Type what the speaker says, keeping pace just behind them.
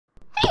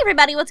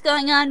everybody, what's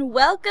going on?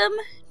 Welcome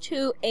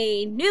to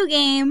a new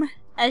game.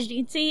 As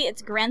you can see,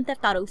 it's Grand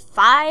Theft Auto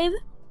 5.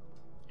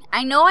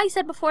 I know I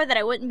said before that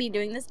I wouldn't be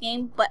doing this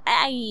game, but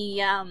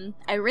I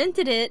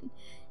rented it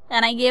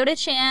and I gave it a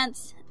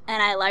chance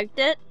and I liked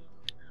it.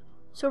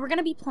 So we're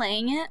gonna be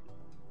playing it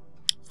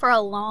for a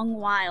long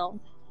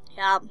while.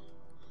 Yep.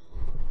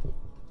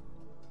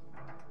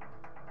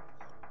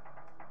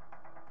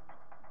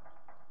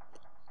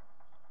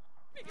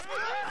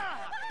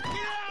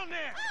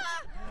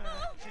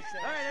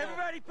 Alright,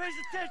 everybody pays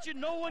attention.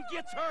 No one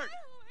gets hurt.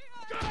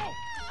 Go!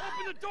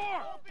 Open the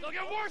door! They'll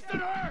get worse than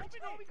hurt!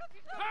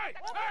 Hey!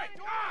 Hey!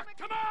 Ah!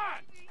 Come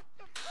on!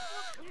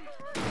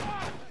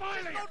 Oh,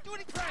 finally! Let's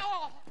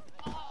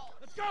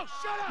go!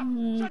 Shut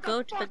up!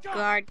 Go to the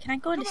guard. Can I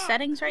go into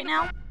settings right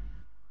now?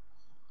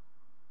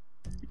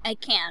 I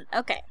can.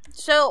 Okay.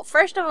 So,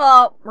 first of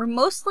all, we're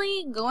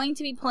mostly going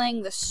to be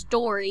playing the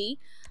story.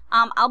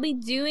 I'll be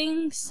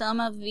doing some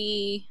of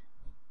the...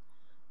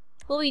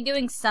 We'll be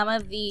doing some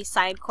of the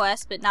side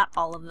quests, but not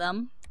all of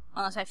them,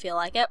 unless I feel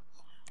like it.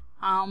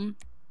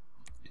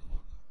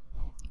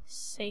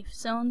 Safe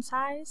zone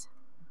size?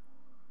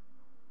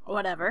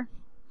 Whatever.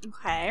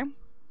 Okay.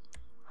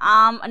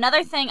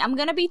 Another thing, I'm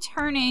gonna be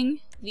turning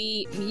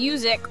the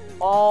music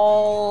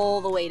all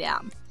the way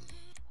down.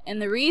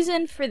 And the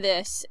reason for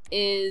this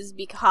is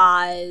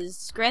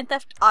because Grand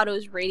Theft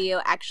Auto's radio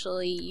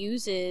actually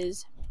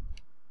uses,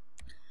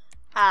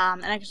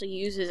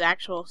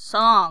 actual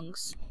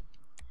songs.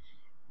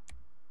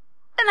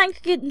 And I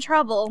could get in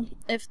trouble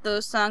if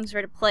those songs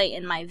were to play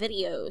in my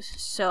videos.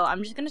 So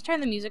I'm just going to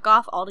turn the music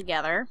off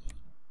altogether.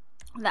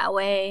 That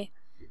way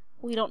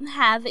we don't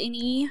have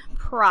any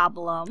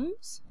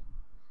problems.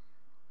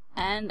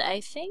 And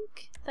I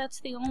think that's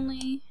the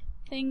only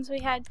things we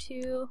had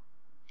to...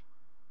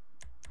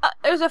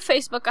 there's a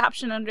Facebook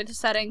option under the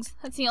settings.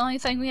 That's the only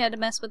thing we had to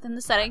mess with in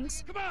the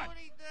settings. Come on!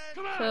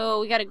 Come on! So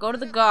we got to go to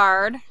the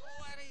guard.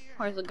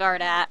 Where's the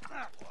guard at?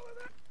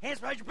 Hands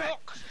behind your back.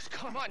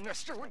 Come on,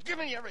 mister. We're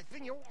giving you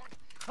everything you want.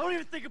 Don't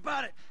even think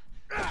about it.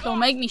 Don't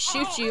make me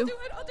shoot you.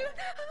 I'll do it.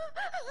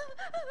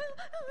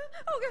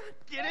 Oh, God.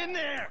 Get in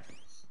there.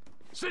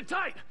 Sit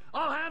tight.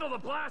 I'll handle the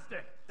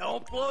plastic.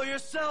 Don't blow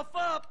yourself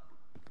up.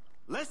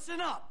 Listen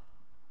up.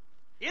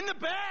 In the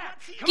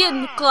back. Get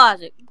in the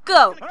closet.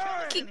 Go.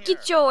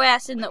 Get your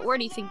ass in the... Where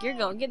do you think you're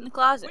going? Get in the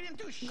closet.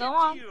 Go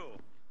on.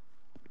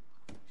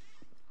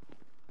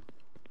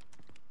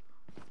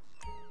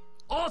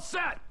 All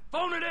set.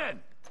 Phone it in.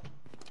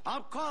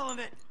 I'm calling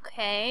it.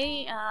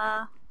 Okay,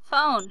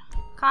 phone.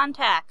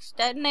 Contacts.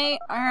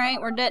 Detonate.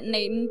 Alright, we're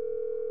detonating.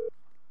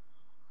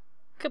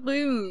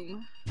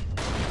 Kaboom.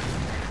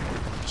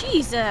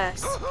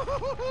 Jesus.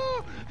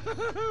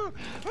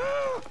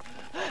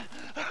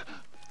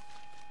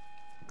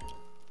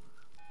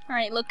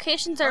 Alright,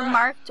 locations are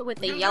marked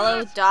with a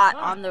yellow dot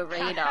on the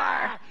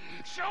radar.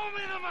 Show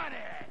me the money.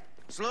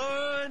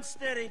 Slow and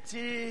steady,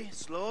 T.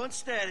 Slow and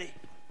steady.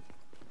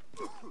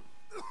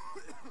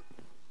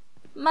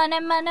 Money,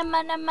 money,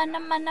 money, money,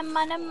 money,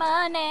 money,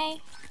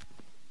 money.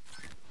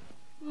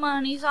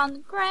 Money's on the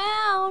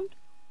ground.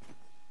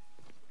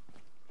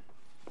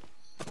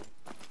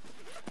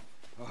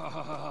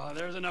 Oh,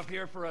 there's enough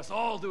here for us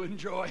all to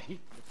enjoy.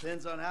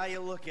 Depends on how you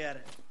look at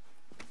it.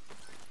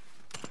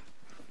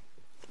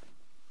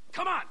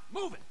 Come on,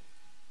 move it.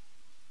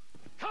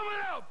 Coming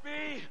out, B.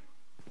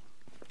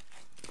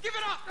 Give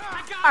it up.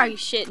 I got Are you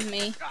shitting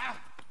me?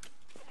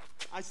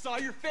 I saw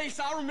your face.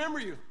 I'll remember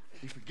you.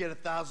 You forget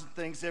 1,000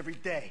 things every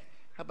day.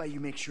 How about you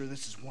make sure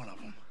this is one of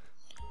them?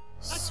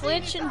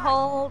 Switch and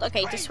hold.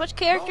 Okay, to switch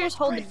characters,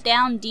 hold the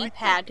down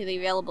D-pad to the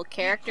available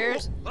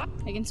characters.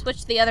 I can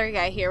switch the other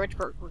guy here, which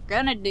we're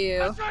gonna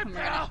do. Right, We're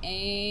gonna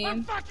aim.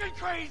 I'm fucking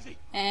crazy.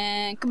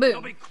 And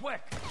They'll kaboom. be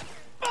quick.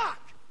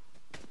 Fuck!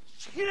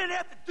 You didn't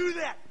have to do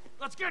that.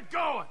 Let's get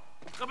going.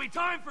 There'll be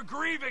time for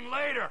grieving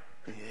later.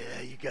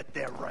 Yeah, you got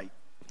that right.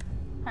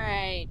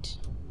 Alright.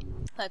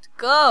 Let's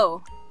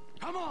go.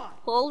 Come on.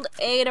 Hold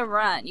A to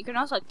run. You can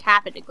also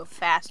tap it to go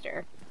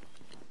faster.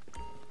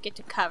 Get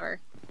to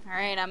cover.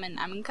 Alright, I'm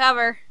in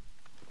cover.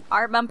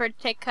 R bumper to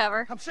take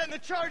cover. I'm setting the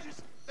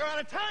charges. They're on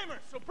a timer,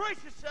 so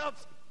brace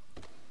yourselves.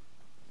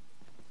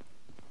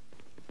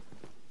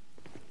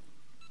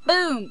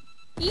 Boom!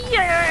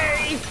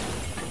 Yay!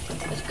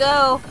 Let's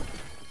go.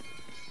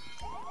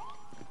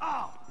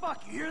 Oh,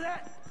 fuck, you hear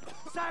that?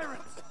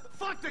 Sirens.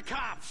 Fuck the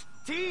cops.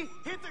 T,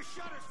 hit the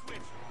shutter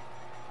switch.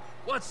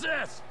 What's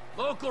this?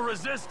 Local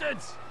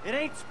resistance? It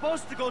ain't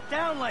supposed to go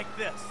down like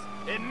this.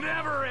 It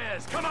never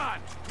is. Come on,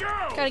 go!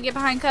 Gotta get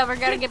behind cover.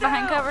 Gotta get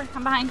behind cover.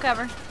 I'm behind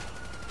cover.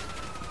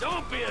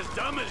 Don't be as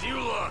dumb as you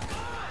look.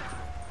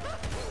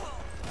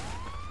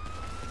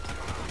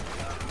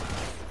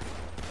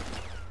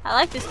 I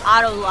like this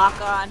auto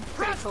lock on.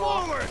 Pretty Press cool.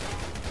 forward.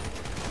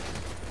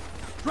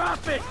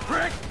 Drop it,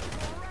 prick.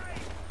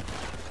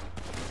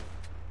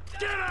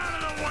 Get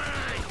out of the way!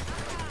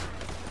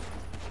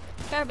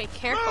 Gotta be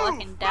careful, I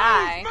can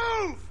die.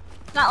 Move!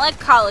 It's not like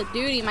Call of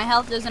Duty, my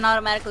health doesn't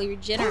automatically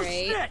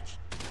regenerate. Snitch.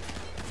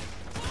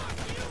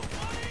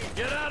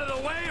 Get out of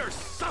the way or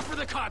suffer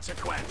the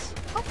consequence.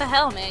 What the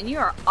hell, man? You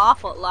are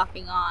awful at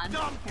locking on.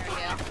 Dumb Here we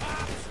go. fucking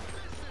cops.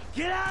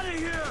 Get out of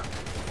here!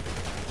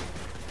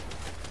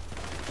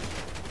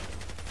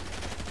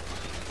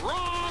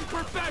 Wrong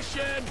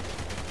profession.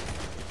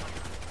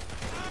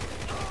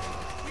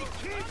 We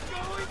keep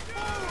going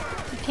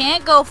forward! You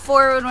can't go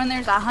forward when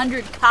there's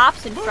 100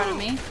 cops in front of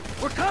me.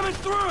 We're coming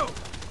through.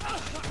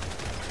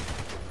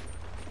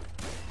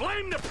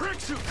 Blame the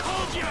pricks who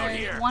called you out There's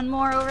here. one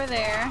more over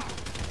there.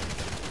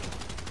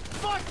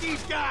 Fuck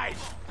these guys!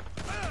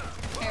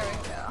 Here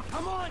we go.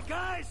 Come on,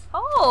 guys!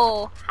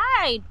 Oh,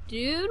 hi,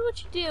 dude.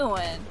 What you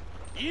doing?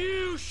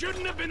 You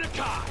shouldn't have been a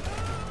cop.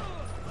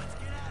 Let's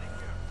get out of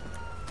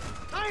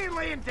here. I ain't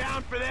laying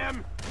down for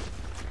them.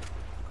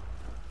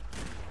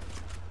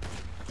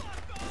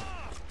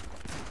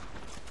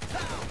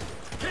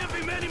 Can't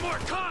be many more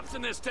cops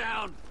in this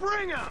town.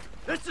 Bring them!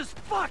 This is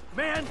fucked,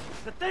 man!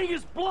 The thing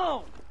is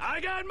blown! I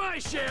got my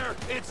share.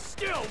 It's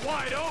still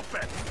wide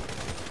open.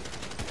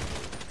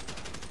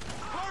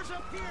 Cars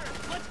up here!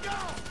 Let's go!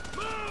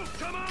 Move!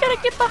 Come on! Gotta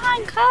get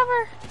behind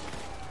cover.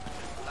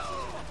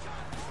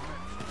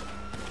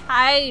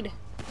 Hide.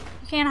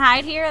 You can't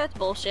hide here? That's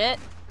bullshit.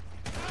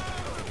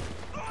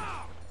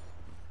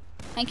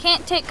 I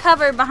can't take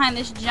cover behind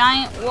this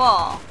giant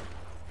wall.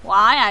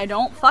 Why? I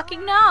don't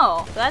fucking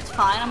know. But that's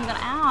fine. I'm gonna.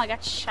 Ow, I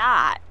got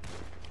shot.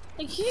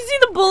 Like, you see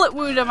the bullet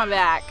wound on my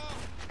back.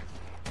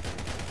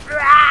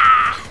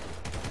 Ah!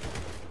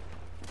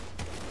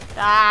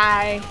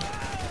 Die.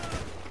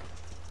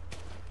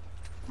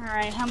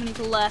 Alright, how many's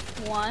left?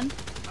 One.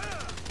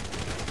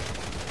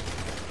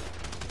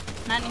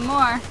 Not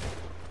anymore.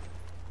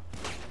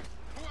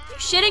 You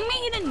shitting me?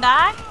 He didn't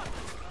die?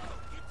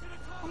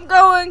 I'm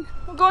going.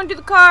 I'm going to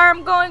the car.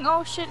 I'm going.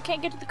 Oh shit,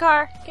 can't get to the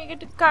car. Can't get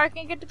to the car.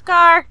 Can't get to the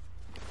car.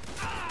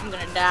 I'm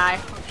gonna die.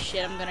 Oh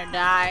shit, I'm gonna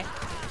die.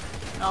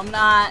 No, I'm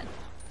not.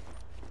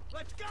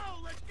 Let's go!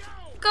 Let's go!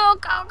 Go,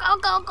 go, go,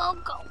 go, go,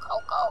 go, go,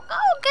 go, go.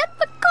 Get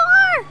the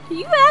car.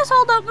 You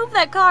asshole, don't move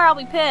that car. I'll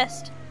be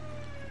pissed.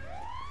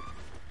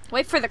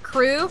 Wait for the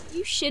crew?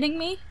 You shitting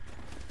me?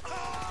 Get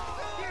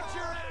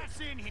your ass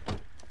in here!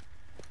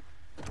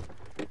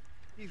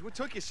 Jeez, what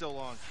took you so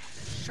long?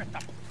 Shut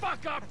the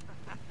fuck up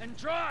and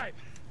drive.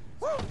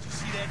 Woo! Did you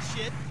see that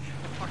shit?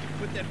 Fucking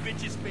put that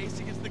bitch's face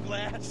against the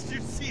glass. Did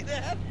you see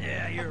that?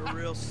 Yeah, you're a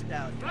real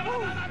stout. Fuck,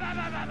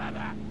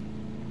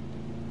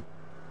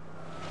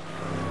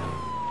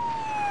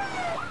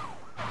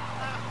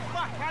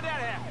 how'd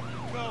that happen?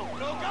 Go,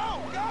 go,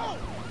 go, go!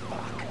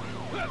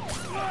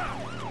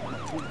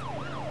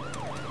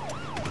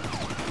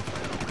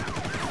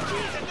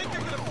 Jeez, I think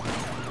they're gonna...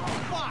 Oh,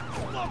 fuck!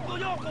 Look,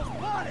 we almost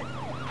bought it!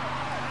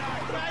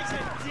 Guy's a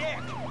dick!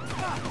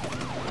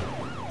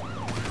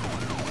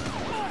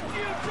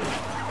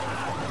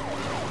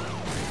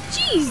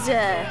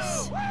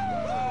 Jesus!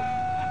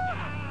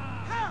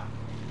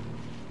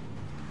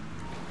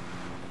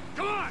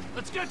 Come on,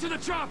 let's get to the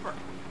chopper.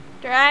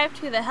 Drive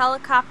to the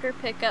helicopter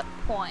pickup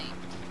point.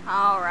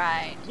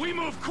 Alright. We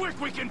move quick,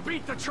 we can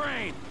beat the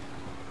train.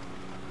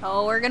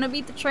 Oh, we're gonna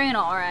beat the train,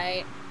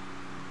 alright.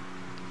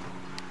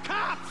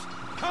 Cops!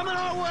 Coming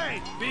our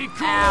way! Be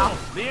cool. Ow.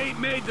 They ain't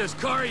made this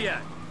car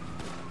yet.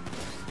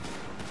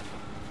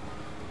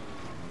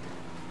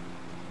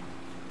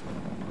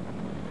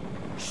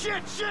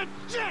 Shit, shit,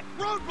 shit!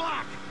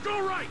 Roadblock!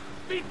 Go right.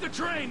 Beat the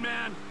train,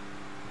 man.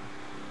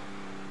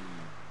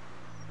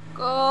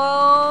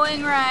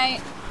 Going right.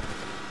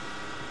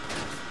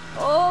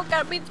 Oh,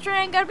 gotta beat the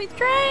train, gotta beat the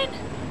train!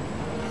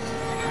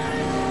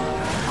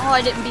 Oh,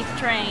 I didn't beat the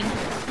train.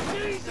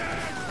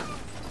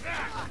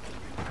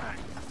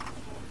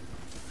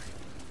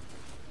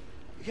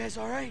 You guys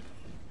all right?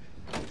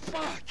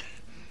 Fuck.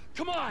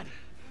 Come on.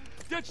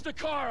 Ditch the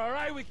car, all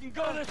right? We can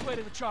go this way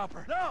to the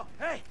chopper. No,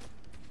 hey!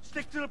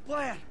 Stick to the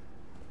plan!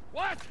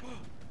 What?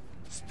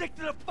 Stick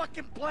to the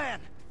fucking plan!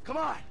 Come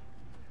on!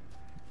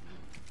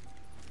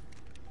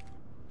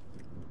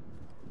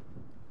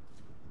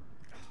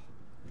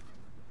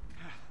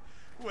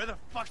 Where the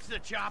fuck's the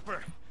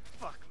chopper?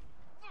 Fuck.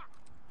 Fuck.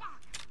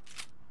 Fuck.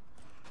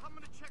 I'm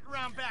gonna check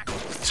around back.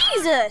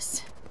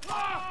 Jesus!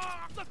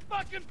 Ah, the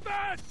fucking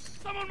bed!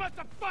 Someone must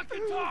have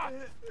fucking talked!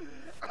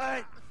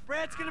 Alright,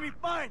 Brad's gonna be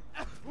fine.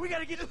 We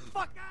gotta get the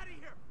fuck out of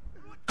here.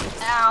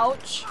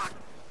 Ouch.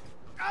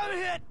 I'm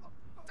hit.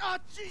 Oh,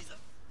 Jesus.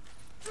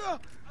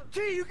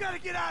 T, you gotta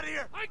get out of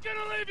here. I'm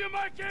gonna leave you,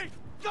 Mikey!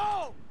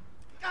 Go!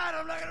 God,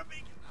 I'm not gonna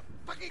make it. I'm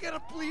fucking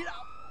gonna bleed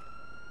out.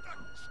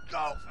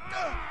 Go.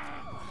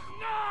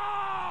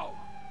 No!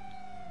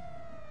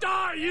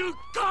 Die, you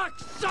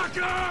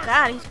cocksucker!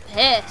 God, he's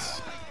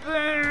pissed.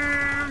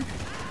 Boom.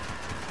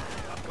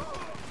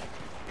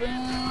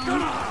 Boom.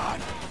 Come on!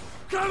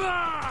 Come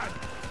on!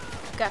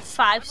 Got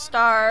 5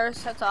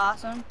 stars. That's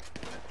awesome.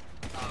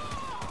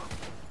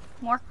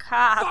 More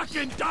cops.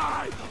 Fucking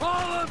die!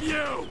 All of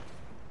you!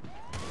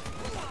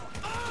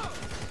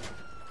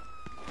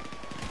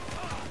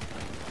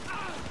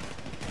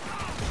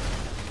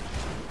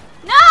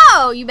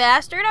 No, you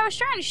bastard! I was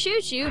trying to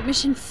shoot you.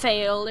 Mission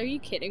failed. Are you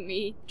kidding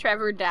me?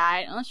 Trevor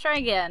died. Let's try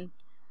again.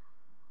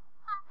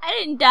 I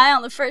didn't die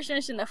on the first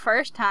mission the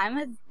first time.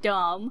 That's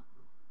dumb.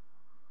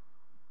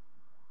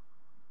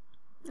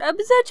 I'm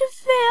such a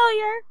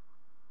failure.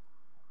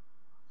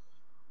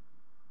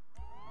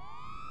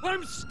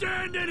 I'm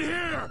standing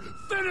here!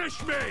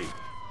 Finish me!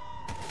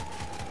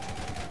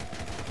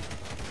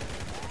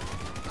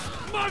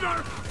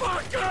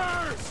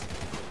 Motherfuckers!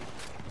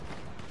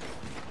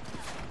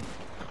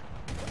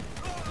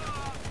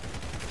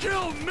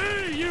 Kill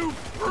me, you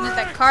I want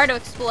that prick! car to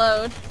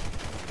explode.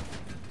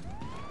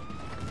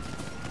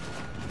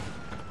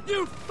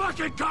 You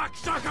fucking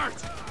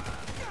cocksuckers!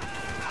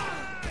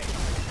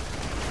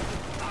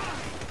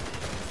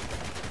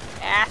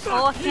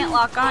 Asshole, I can't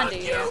lock onto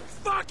fuck you.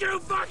 Fuck you!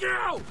 Fuck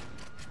you!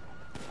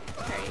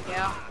 There you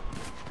go.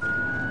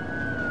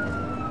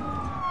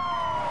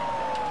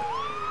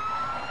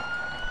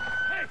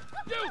 Hey,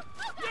 you,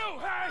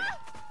 hey!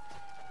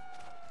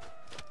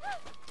 Oh,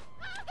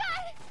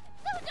 God!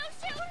 Don't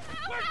shoot!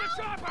 Oh, Where's the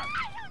chopper? I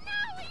don't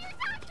know what you're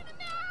talking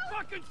about!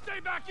 Fucking stay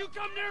back! You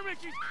come near me,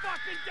 she's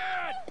fucking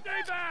dead!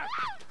 Stay back!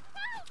 Oh,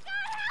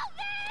 God, help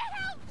me!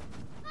 Help!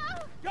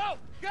 Oh. Go!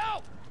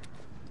 Go!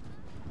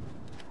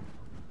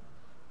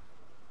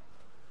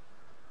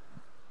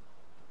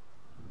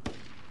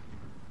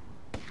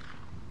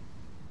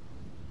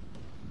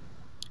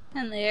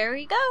 And there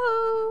he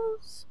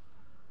goes.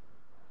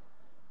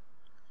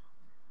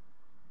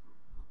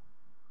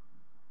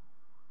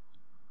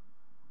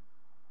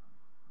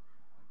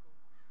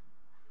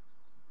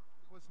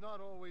 Was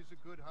not always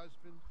a good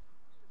husband,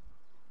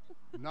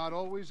 not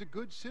always a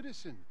good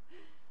citizen.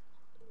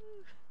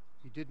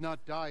 He did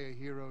not die a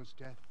hero's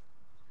death,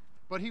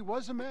 but he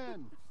was a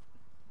man.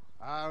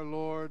 Our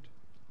Lord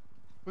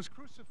was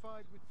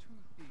crucified with 2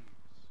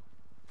 thieves,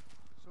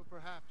 so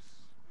perhaps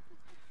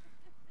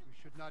we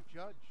should not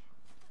judge.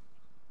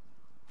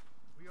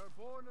 We are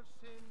born of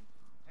sin,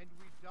 and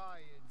we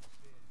die in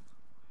sin.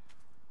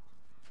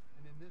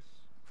 And in this,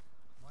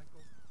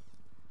 Michael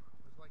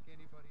was like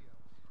anybody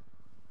else.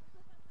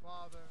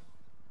 Father,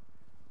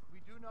 we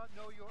do not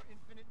know your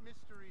infinite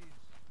mysteries,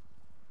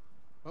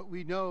 but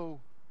we know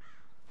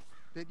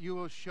that you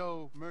will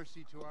show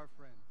mercy to our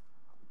friend.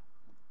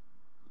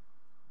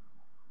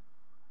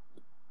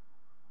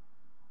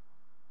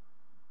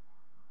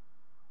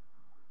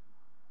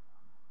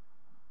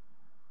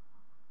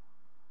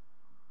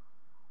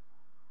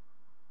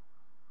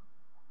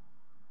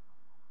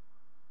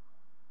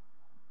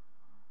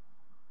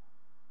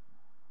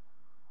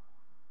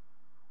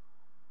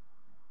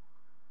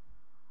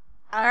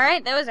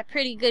 Alright, that was a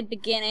pretty good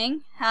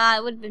beginning.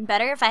 It would have been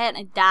better if I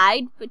hadn't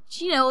died, but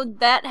you know,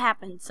 that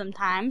happens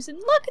sometimes. And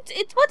look,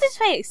 it's what's his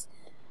face?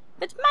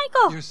 It's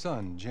Michael! Your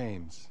son,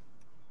 James.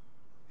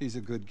 He's a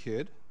good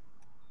kid.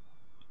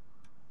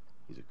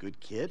 He's a good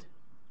kid?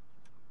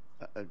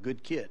 A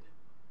good kid?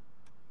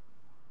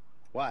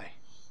 Why?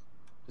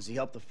 Does he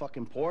help the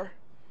fucking poor?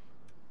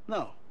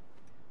 No.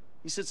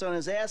 He sits on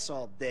his ass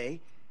all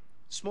day,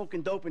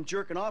 smoking dope and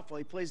jerking off while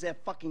he plays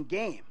that fucking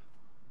game.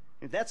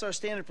 If that's our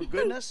standard for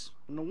goodness,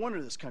 no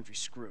wonder this country's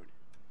screwed.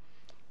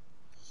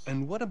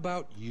 And what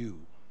about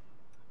you?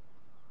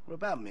 What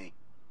about me?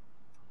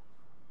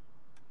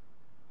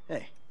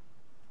 Hey.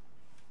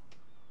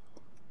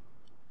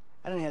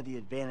 I don't have the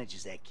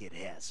advantages that kid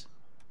has.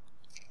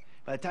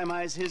 By the time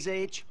I was his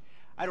age,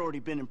 I'd already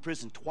been in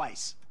prison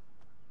twice.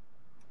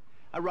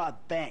 I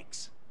robbed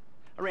banks.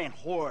 I ran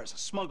whores. I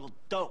smuggled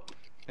dope.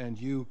 And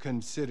you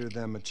consider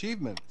them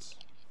achievements?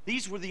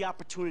 These were the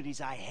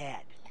opportunities I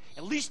had.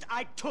 At least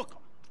I took them.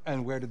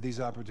 And where did these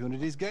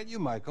opportunities get you,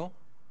 Michael?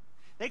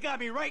 They got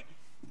me right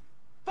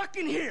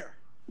fucking here.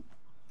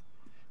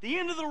 The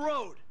end of the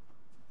road.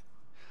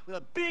 With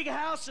a big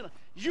house and a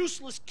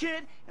useless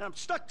kid, and I'm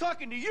stuck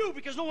talking to you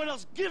because no one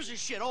else gives a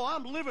shit. Oh,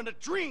 I'm living a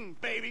dream,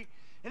 baby.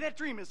 And that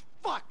dream is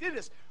fucked. It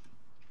is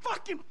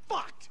fucking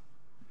fucked.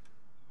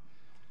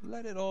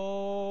 Let it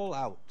all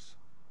out.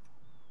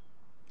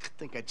 I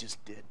think I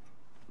just did.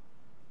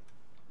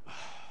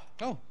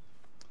 Oh.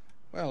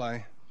 Well,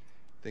 I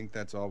think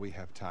that's all we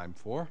have time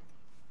for.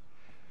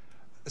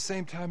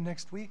 Same time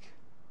next week?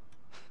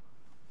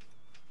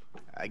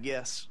 I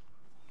guess.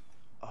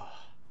 Oh.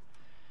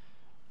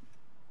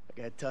 I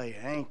gotta tell you,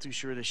 I ain't too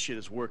sure this shit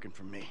is working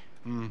for me.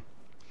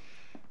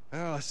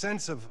 Well, a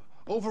sense of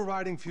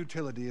overriding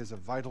futility is a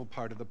vital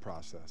part of the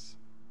process.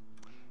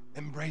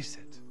 Embrace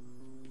it.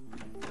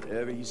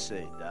 Whatever you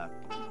say, Doc.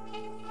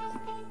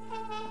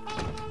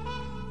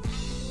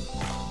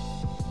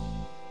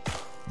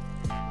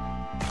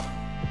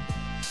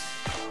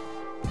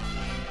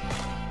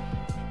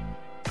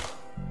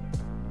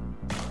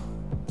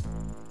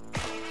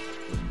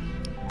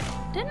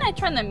 Didn't I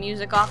turn the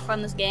music off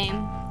on this game?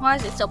 Why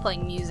is it still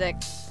playing music?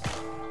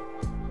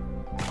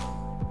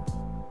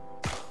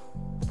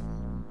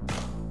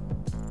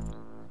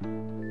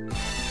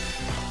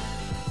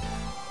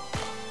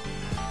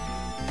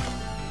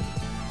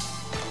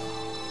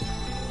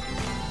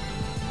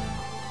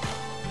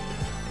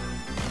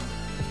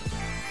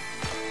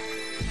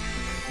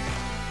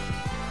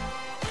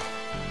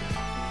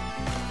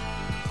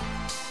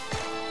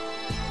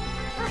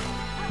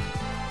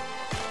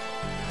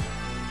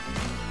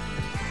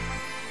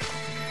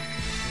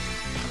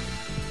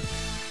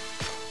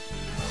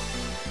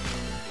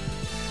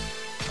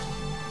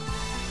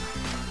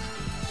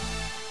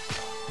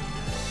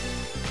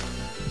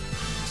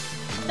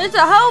 It's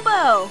a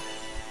hobo!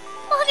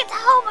 Look, it's a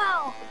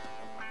hobo!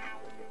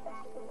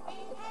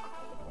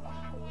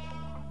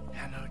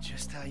 I know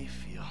just how you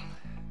feel.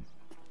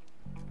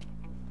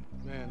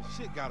 Man,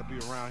 shit gotta be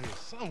around here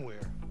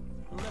somewhere.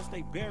 Unless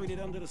they buried it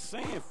under the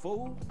sand,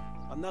 fool.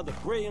 Another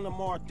brilliant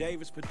Lamar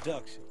Davis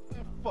production.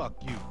 Man, fuck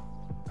you.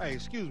 Hey,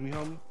 excuse me,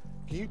 homie.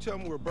 Can you tell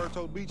me where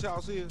Berto Beach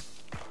House is?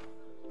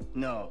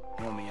 No,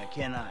 homie, I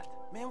cannot.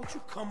 Man, would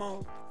you come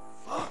on?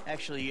 Fuck.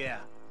 Actually, yeah.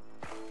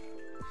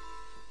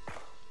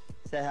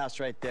 It's that house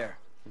right there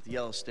with the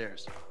yellow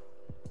stairs.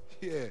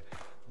 Yeah.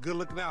 Good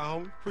looking out,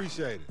 homie.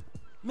 Appreciate it.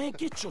 Man,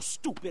 get your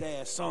stupid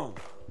ass on.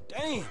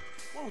 Damn.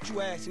 Why don't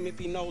you ask him if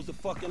he knows the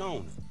fucking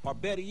owner? Or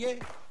better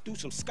yet, do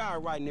some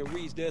skywriting that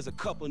reads there's a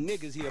couple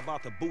niggas here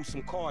about to boost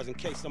some cars in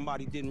case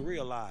somebody didn't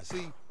realize.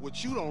 See,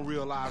 what you don't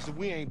realize is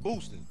we ain't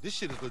boosting. This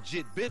shit is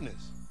legit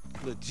business.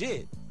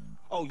 Legit?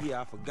 Oh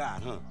yeah, I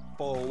forgot, huh?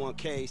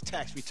 401ks,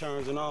 tax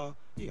returns and all?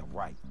 Yeah,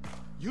 right.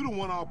 You the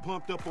one all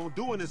pumped up on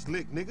doing this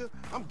lick, nigga.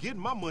 I'm getting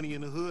my money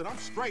in the hood. I'm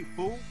straight,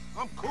 fool.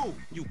 I'm cool.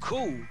 You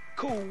cool?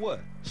 Cool what?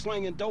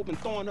 Slinging dope and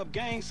throwing up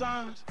gang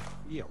signs?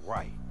 Yeah,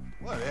 right.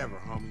 Whatever,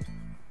 homie.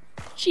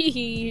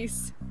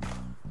 Jeez.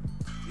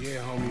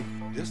 Yeah,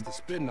 homie. This the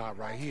spin knot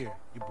right here.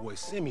 Your boy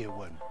Simeon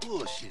wasn't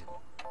bullshit.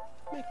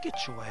 Man, get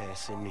your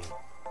ass in there.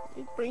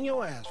 Hey, bring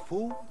your ass,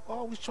 fool.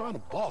 Always trying to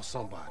boss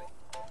somebody.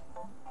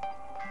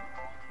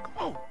 Come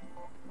on.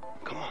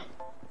 Come on.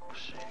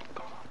 Shit,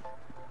 come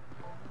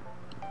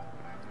on.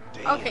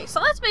 Damn. Okay, so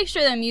let's make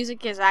sure the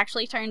music is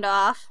actually turned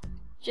off.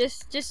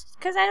 Just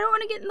because I don't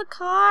want to get in the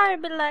car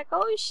and be like,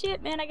 oh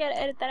shit, man, I gotta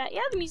edit that out.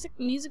 Yeah, the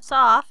music's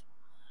off.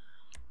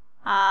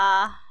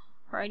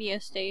 Radio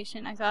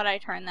station. I thought I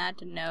turned that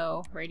to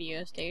no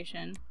radio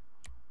station.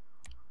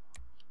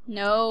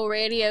 No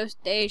radio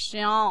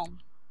station.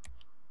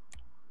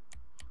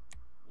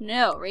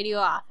 No, radio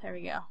off. There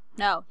we go.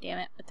 No, damn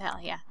it. What the hell?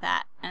 Yeah,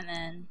 that. And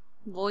then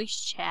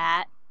voice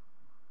chat.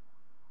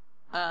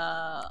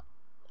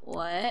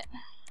 What?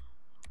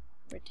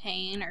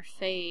 Retain or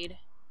fade?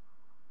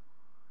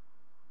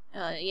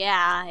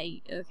 Yeah,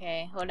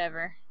 okay,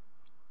 whatever.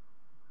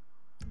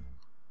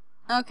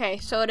 Okay,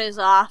 so it is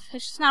off.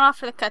 It's just not off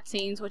for the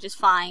cutscenes, which is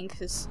fine,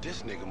 because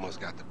This nigga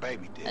must got the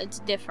baby dick. it's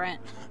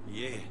different.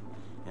 Yeah,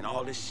 and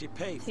all this shit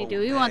paid Okay, for. do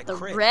we with want bad the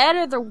credit. red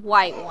or the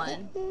white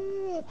one?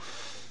 Ooh,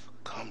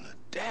 come to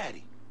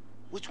daddy.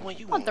 Which one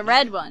you I want the nigga?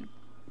 red one.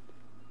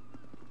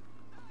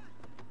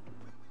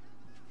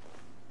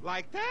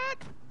 Like that?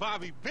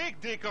 Bobby big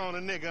dick on a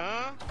nigga,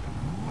 huh?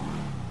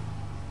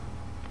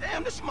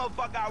 Damn, this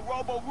motherfucker got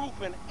robo roof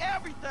and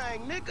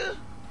everything, nigga.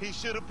 He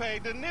should have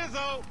paid the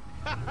nizzo.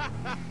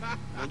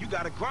 Man, you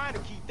gotta grind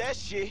to keep that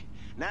shit.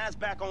 Now it's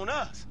back on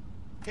us.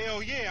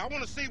 Hell yeah, I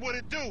want to see what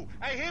it do.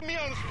 Hey, hit me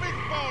on the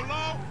speakerphone,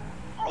 Law.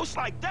 Oh, it's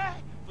like that?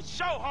 For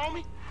sure,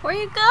 homie. Where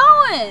you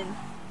going?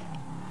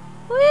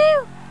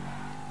 Woo!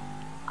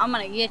 I'm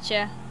gonna get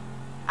you.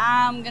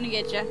 I'm gonna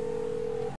get you.